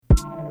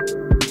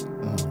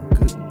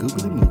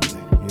Googly moogly.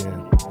 Yeah.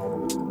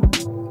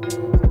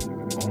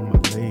 On my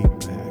laid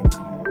back.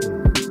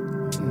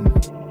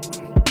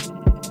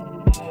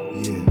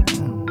 Yeah.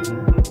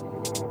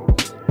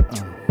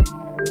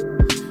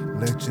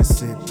 Let's just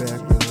sit back,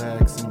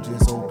 relax, and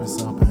just open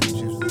something.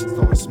 Just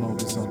start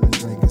smoking something,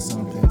 drinking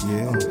something.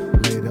 Yeah.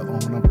 Later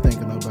on, I'm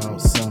thinking about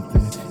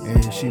something.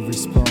 And if she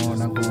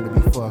respond, I'm gonna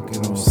be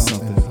fucking on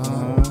something.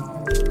 Huh?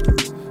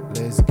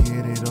 Let's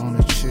get it on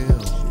the chill.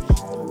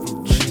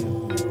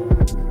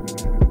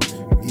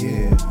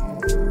 Yeah.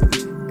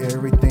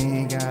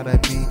 Everything gotta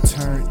be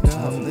turned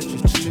up. Let's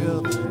just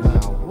chill.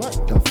 Wow,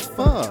 what the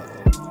fuck?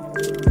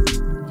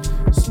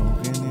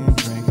 Smoking and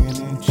drinking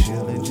and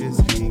chilling,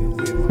 just hanging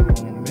with my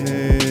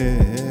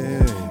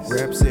homies.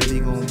 Rap said he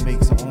gon'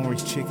 make some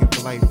orange chicken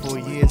for like 4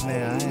 years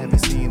now. I haven't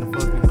seen a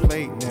fucking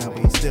plate now, but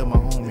he's still my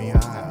homie.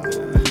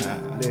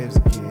 Let's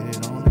get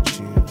it on the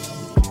chill.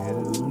 Get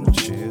it on the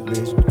chill.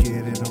 Let's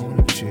get it on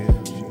the chill.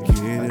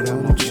 Get it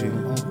on the chill.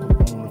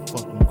 Uncle on the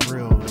fucking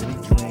grill, and he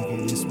drinking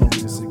and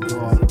smoking a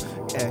cigar.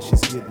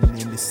 Ashes getting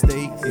in the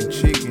steak and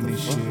chicken and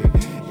shit.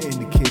 And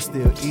the kid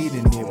still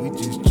eating it. We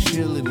just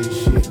chilling and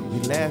shit. We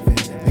laughing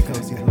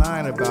because he's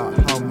lying about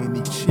how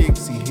many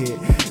chicks he hit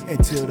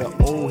until the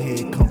old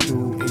head come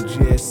through and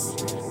just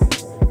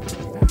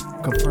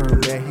confirm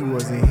that he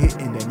wasn't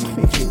hitting that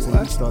many chicks. And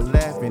we start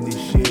laughing and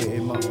shit.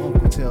 And my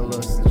uncle tell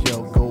us,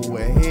 yo, go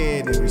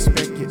ahead and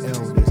respect your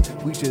elders.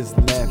 We just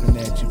laughing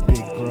at you,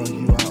 big girl.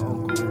 You our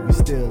uncle. We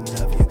still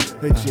love you.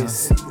 But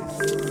just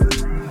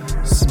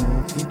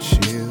smoke and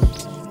chill.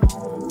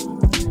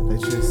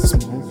 Let's just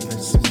smoke,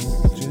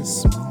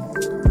 just smoke.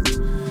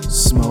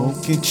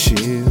 Smoke and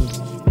chill.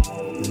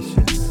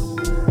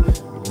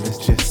 Let's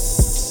just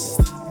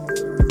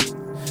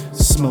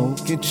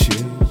smoke and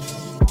chill.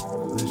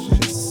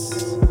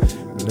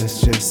 Let's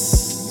just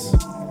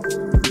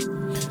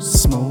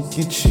smoke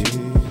and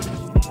chill.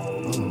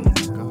 Oh my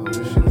god,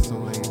 this shit is so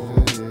late.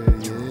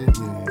 Yeah.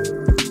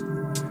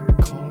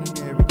 Calling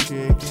every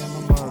chick in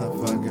my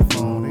motherfucking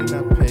phone, they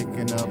not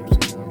picking up.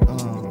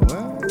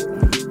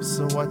 What?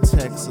 So I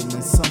text them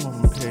and some of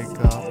them pick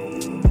up.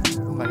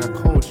 I'm like, I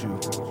called you.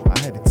 I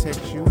had to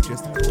text you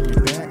just to call me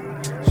back.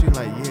 She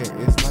like,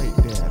 yeah, it's like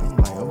that. I'm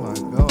like, oh my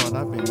god,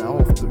 I've been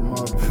off the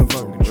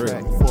motherfucking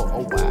track for a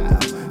while.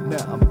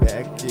 Now I'm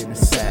back in the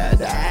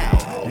saddle,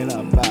 and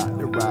I'm about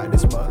to ride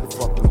this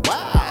motherfucking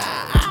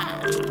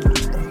wild.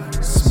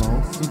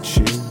 Smoke and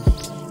chill.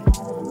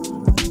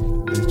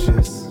 Let's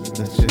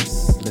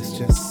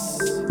just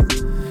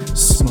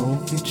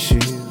smoke and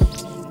chill.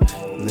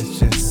 Let's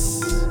just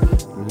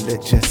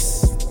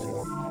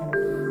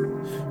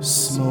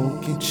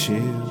smoke and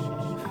chill.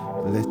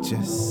 Let's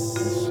just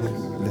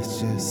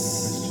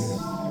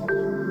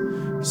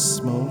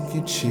smoke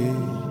and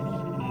chill.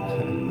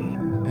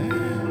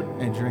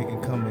 And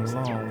drinking coming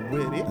along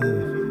with it.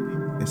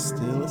 It's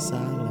still a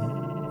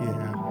silent.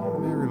 Yeah,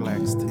 very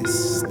relaxed. It's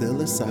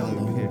still a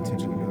silent. Pay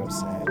attention to what I'm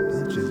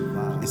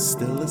saying. It's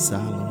still a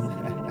silent.